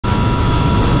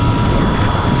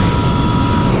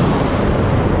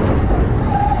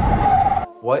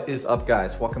What is up,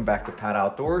 guys? Welcome back to Pat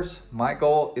Outdoors. My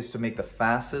goal is to make the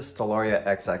fastest Talaria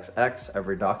XXX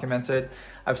ever documented.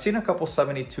 I've seen a couple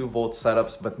 72 volt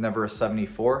setups, but never a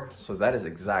 74. So that is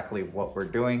exactly what we're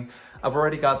doing. I've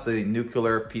already got the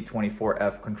Nucular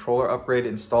P24F Controller upgrade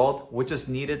installed, which is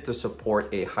needed to support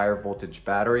a higher voltage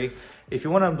battery. If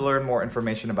you want to learn more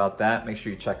information about that, make sure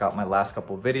you check out my last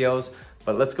couple videos.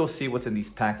 But let's go see what's in these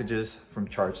packages from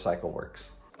Charge Cycle Works.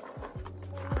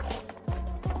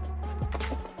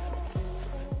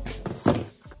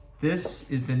 This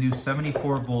is the new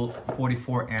 74 volt,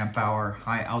 44 amp hour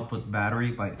high output battery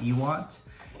by Ewatt.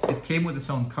 It came with its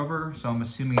own cover, so I'm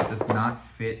assuming it does not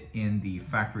fit in the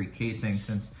factory casing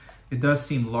since it does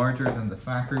seem larger than the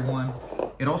factory one.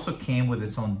 It also came with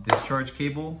its own discharge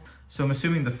cable, so I'm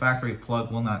assuming the factory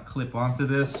plug will not clip onto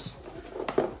this.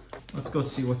 Let's go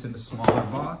see what's in the smaller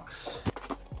box.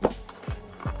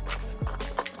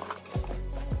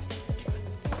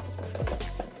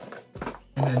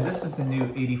 And then this is the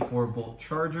new 84 volt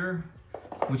charger,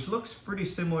 which looks pretty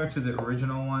similar to the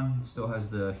original one. It still has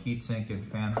the heatsink and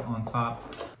fan on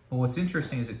top. But what's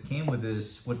interesting is it came with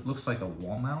this, what looks like a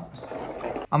wall mount.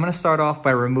 I'm gonna start off by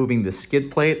removing the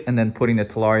skid plate and then putting the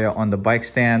Talaria on the bike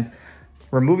stand,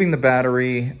 removing the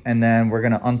battery, and then we're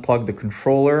gonna unplug the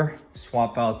controller,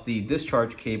 swap out the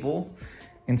discharge cable,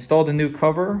 install the new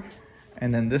cover,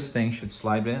 and then this thing should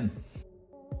slide in.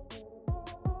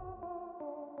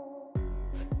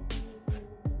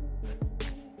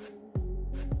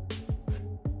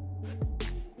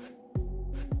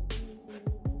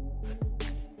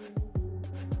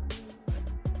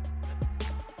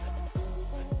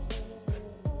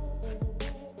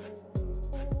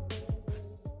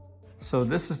 So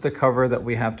this is the cover that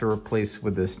we have to replace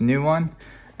with this new one.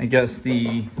 I guess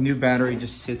the new battery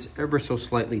just sits ever so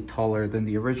slightly taller than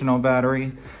the original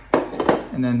battery.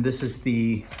 And then this is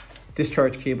the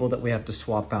discharge cable that we have to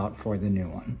swap out for the new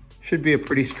one. Should be a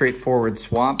pretty straightforward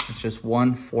swap. It's just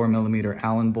one 4mm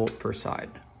Allen bolt per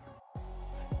side.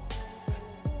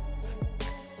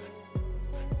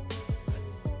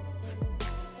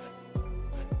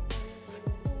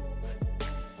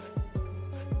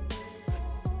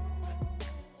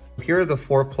 Here are the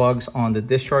 4 plugs on the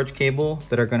discharge cable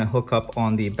that are going to hook up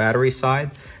on the battery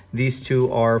side. These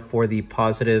 2 are for the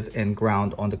positive and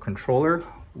ground on the controller,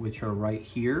 which are right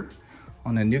here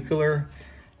on the Nucular.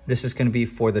 This is going to be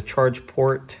for the charge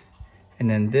port. And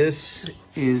then this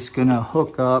is going to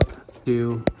hook up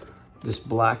to this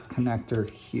black connector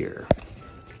here.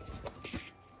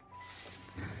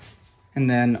 And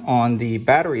then on the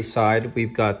battery side,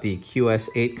 we've got the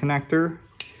QS8 connector,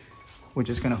 which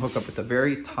is going to hook up at the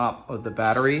very top of the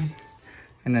battery.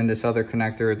 And then this other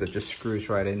connector that just screws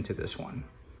right into this one.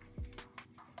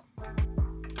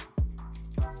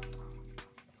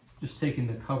 Just taking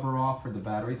the cover off for the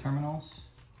battery terminals.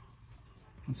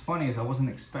 What's funny is I wasn't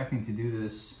expecting to do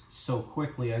this so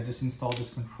quickly. I just installed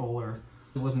this controller.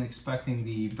 I wasn't expecting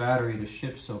the battery to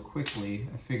ship so quickly.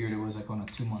 I figured it was like on a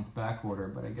 2-month back order,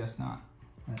 but I guess not.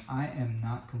 And I am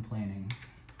not complaining.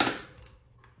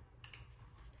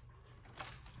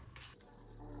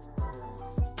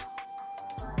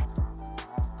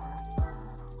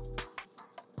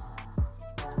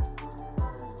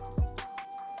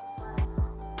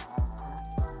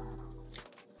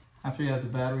 After you have the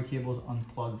battery cables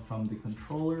unplugged from the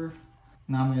controller,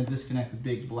 now I'm going to disconnect the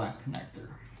big black connector.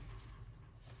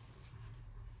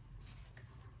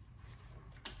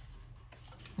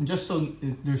 And just so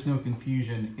there's no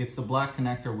confusion, it's the black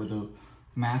connector with a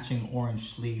matching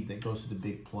orange sleeve that goes to the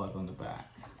big plug on the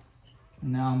back.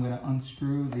 And now I'm going to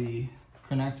unscrew the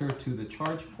connector to the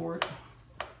charge port.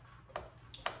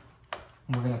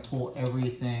 And we're going to pull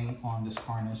everything on this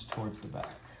harness towards the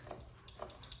back.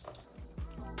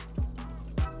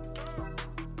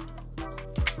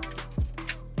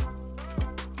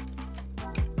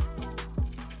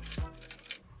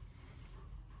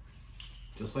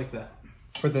 Just like that.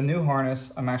 For the new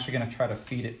harness, I'm actually going to try to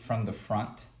feed it from the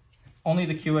front. Only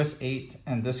the QS8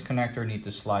 and this connector need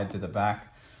to slide to the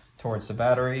back towards the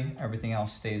battery. Everything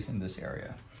else stays in this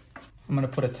area. I'm going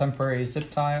to put a temporary zip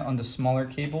tie on the smaller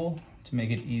cable to make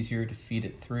it easier to feed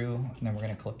it through, and then we're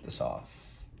going to clip this off.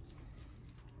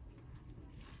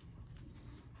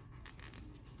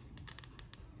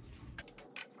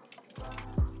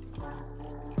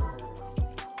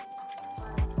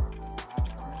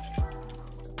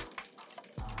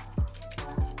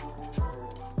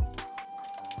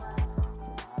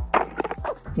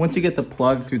 Once you get the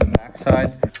plug through the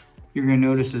backside, you're going to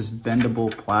notice this bendable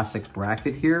plastic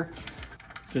bracket here.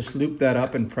 Just loop that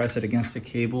up and press it against the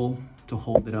cable to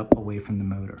hold it up away from the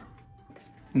motor.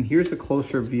 And here's a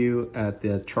closer view at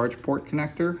the charge port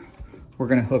connector. We're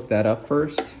gonna hook that up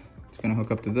first. It's gonna hook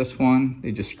up to this one.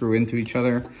 They just screw into each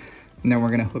other. And then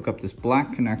we're gonna hook up this black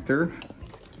connector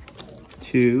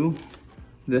to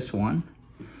this one.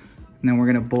 And then we're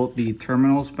gonna bolt the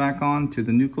terminals back on to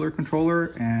the Nucular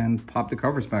controller and pop the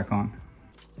covers back on.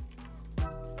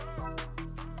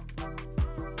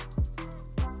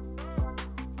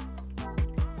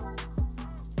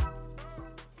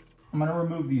 I'm gonna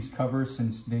remove these covers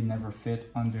since they never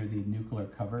fit under the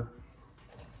Nucular cover.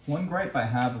 One gripe I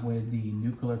have with the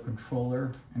Nucular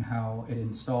controller and how it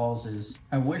installs is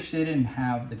I wish they didn't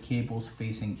have the cables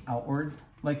facing outward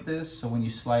like this, so when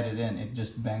you slide it in, it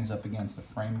just bangs up against the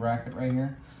frame bracket right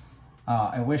here.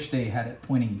 I wish they had it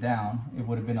pointing down. It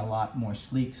would have been a lot more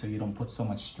sleek so you don't put so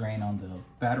much strain on the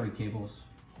battery cables.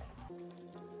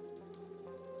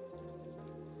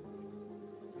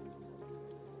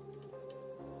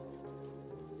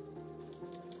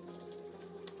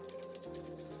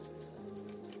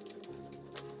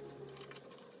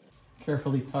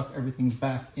 Carefully tuck everything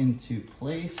back into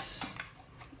place.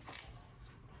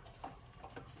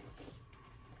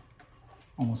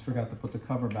 Almost forgot to put the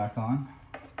cover back on.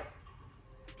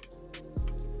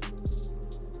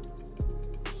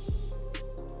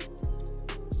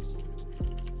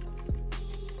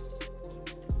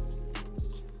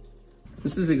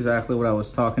 This is exactly what I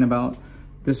was talking about.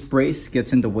 This brace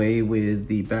gets in the way with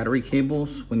the battery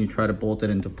cables when you try to bolt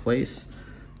it into place.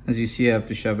 As you see, I have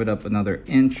to shove it up another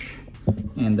inch,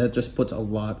 and that just puts a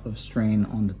lot of strain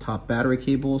on the top battery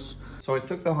cables. So I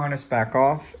took the harness back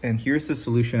off, and here's the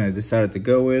solution I decided to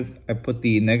go with. I put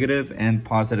the negative and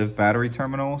positive battery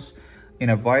terminals in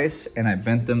a vise, and I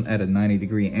bent them at a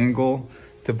 90-degree angle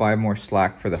to buy more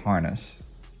slack for the harness.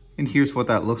 And here's what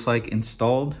that looks like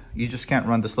installed. You just can't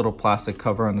run this little plastic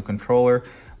cover on the controller,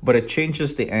 but it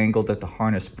changes the angle that the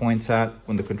harness points at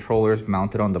when the controller is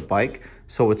mounted on the bike,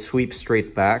 so it sweeps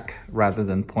straight back rather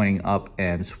than pointing up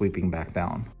and sweeping back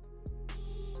down.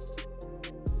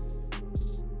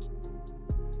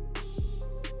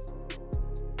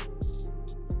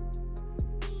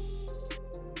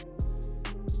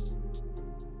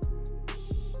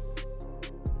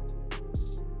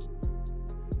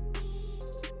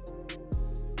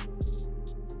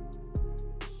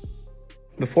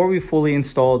 Before we fully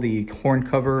install the horn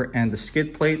cover and the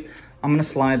skid plate, I'm gonna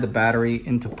slide the battery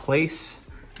into place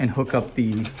and hook up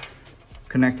the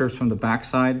connectors from the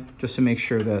backside just to make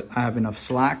sure that I have enough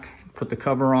slack, put the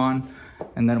cover on,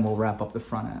 and then we'll wrap up the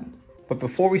front end. But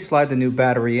before we slide the new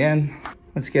battery in,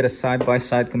 let's get a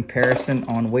side-by-side comparison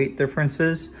on weight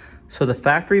differences. So the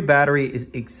factory battery is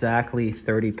exactly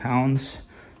 30 pounds.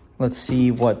 Let's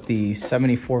see what the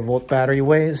 74-volt battery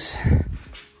weighs.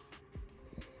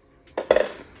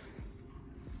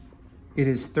 It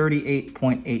is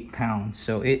 38.8 pounds.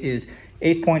 So it is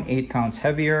 8.8 pounds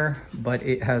heavier, but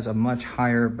it has a much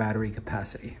higher battery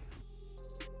capacity.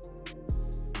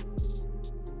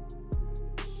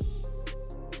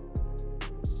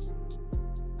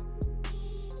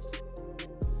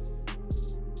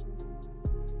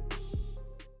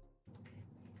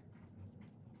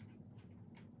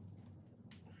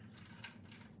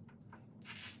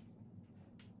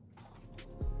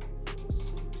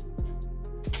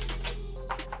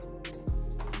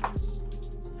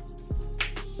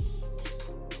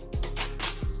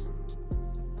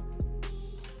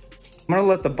 I'm gonna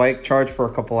let the bike charge for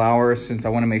a couple hours since I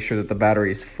wanna make sure that the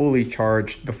battery is fully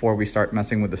charged before we start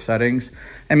messing with the settings,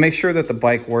 and make sure that the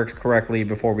bike works correctly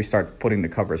before we start putting the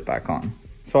covers back on.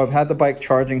 So I've had the bike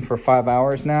charging for 5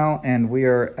 hours now, and we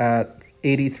are at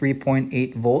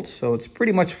 83.8 volts. So it's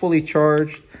pretty much fully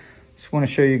charged. Just wanna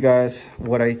show you guys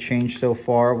what I changed so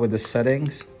far with the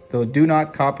settings. Though do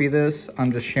not copy this.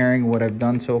 I'm just sharing what I've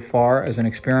done so far as an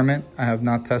experiment. I have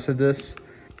not tested this.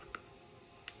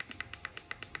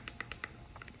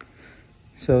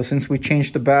 So since we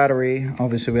changed the battery,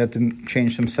 obviously we have to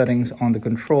change some settings on the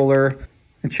controller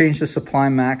and change the supply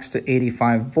max to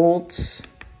 85 volts.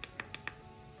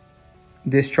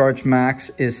 Discharge max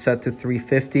is set to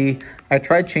 350. I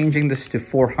tried changing this to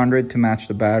 400 to match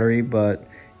the battery, but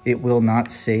it will not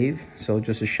save. So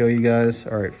just to show you guys,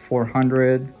 all right,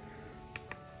 400,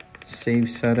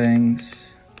 save settings.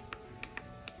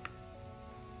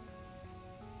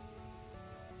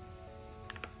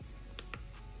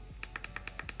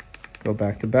 Go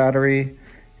back to battery,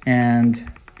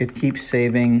 and it keeps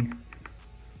saving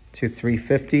to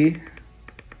 350.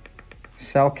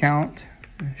 Cell count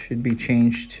should be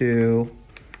changed to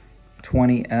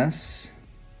 20S.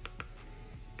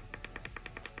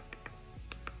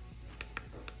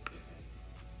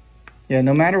 Yeah,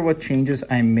 no matter what changes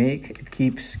I make, it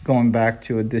keeps going back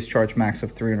to a discharge max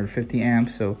of 350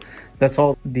 amps. So that's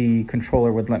all the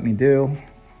controller would let me do.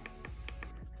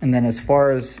 And then as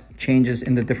far as changes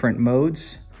in the different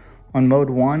modes, on mode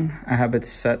 1, I have it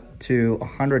set to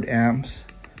 100 amps.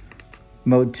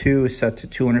 Mode 2 is set to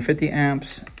 250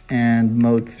 amps. And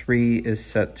mode 3 is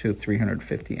set to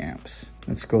 350 amps.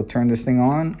 Let's go turn this thing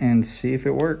on and see if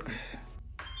it works.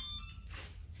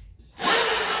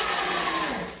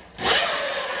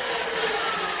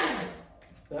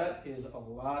 That is a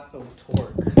lot of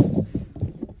torque.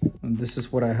 And this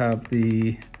is what I have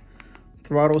the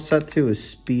throttle set to, is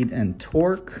speed and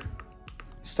torque.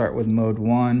 Start with mode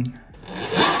 1.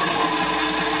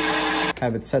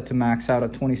 Have it set to max out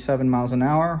at 27 miles an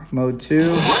hour. Mode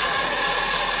 2,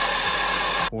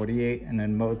 48, and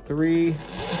then mode 3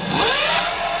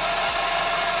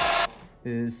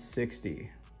 is 60.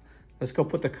 Let's go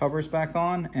put the covers back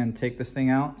on and take this thing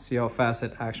out, see how fast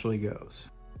it actually goes.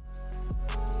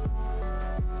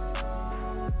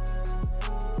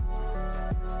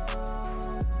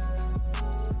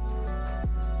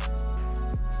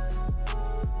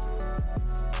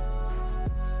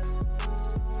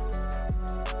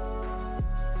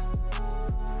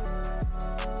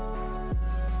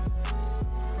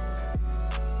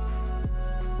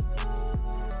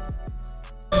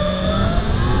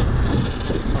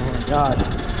 God,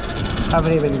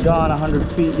 haven't even gone 100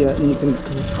 feet yet, and you can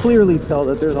clearly tell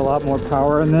that there's a lot more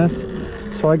power in this.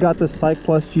 So I got this Psych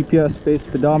Plus GPS based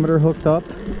speedometer hooked up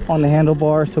on the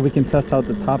handlebar so we can test out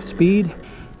the top speed.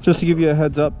 Just to give you a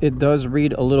heads up, it does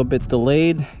read a little bit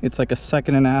delayed. It's like a 1.5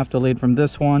 seconds delayed from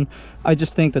this one. I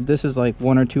just think that this is like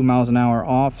 1 or 2 miles an hour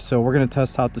off, so we're gonna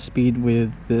test out the speed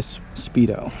with this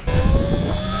speedo.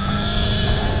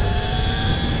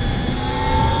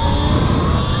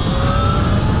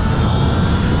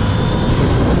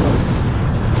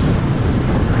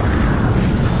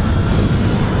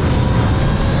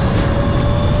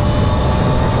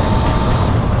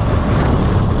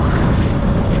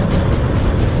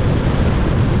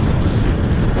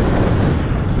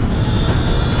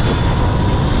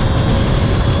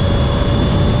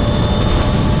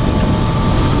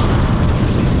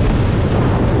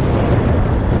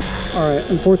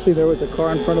 Unfortunately, there was a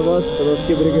car in front of us, but let's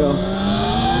give it a go.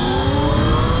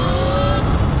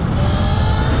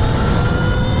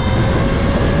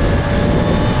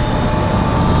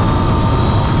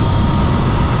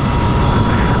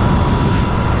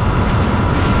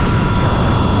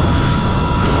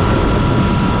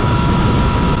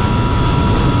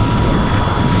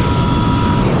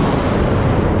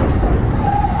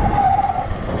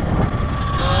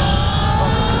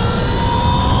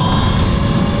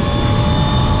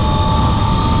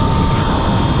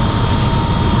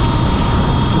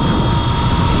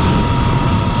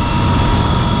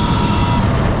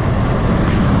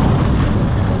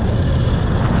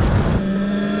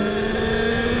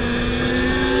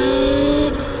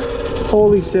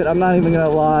 Holy shit, I'm not even gonna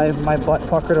lie, my butt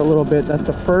puckered a little bit. That's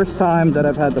the first time that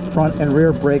I've had the front and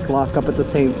rear brake lock up at the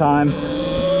same time.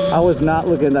 I was not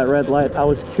looking at that red light. I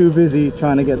was too busy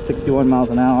trying to get 61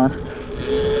 miles an hour.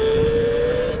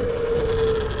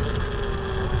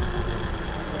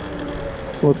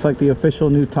 Looks like the official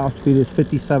new top speed is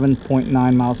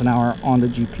 57.9 miles an hour on the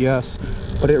GPS,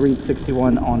 but it reads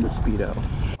 61 on the speedo.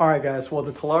 All right, guys, well,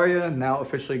 the Talaria now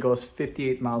officially goes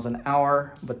 58 miles an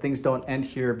hour, but things don't end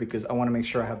here because I want to make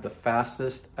sure I have the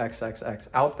fastest XXX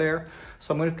out there.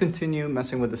 So I'm going to continue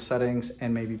messing with the settings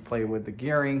and maybe play with the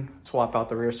gearing, swap out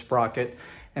the rear sprocket,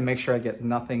 and make sure I get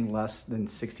nothing less than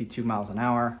 62 miles an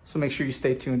hour. So make sure you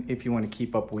stay tuned if you want to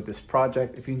keep up with this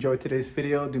project. If you enjoyed today's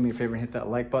video, do me a favor and hit that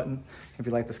like button. If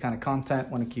you like this kind of content,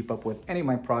 want to keep up with any of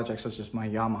my projects, such as my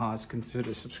Yamahas,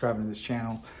 consider subscribing to this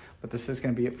channel. But this is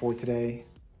going to be it for today.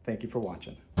 Thank you for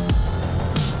watching.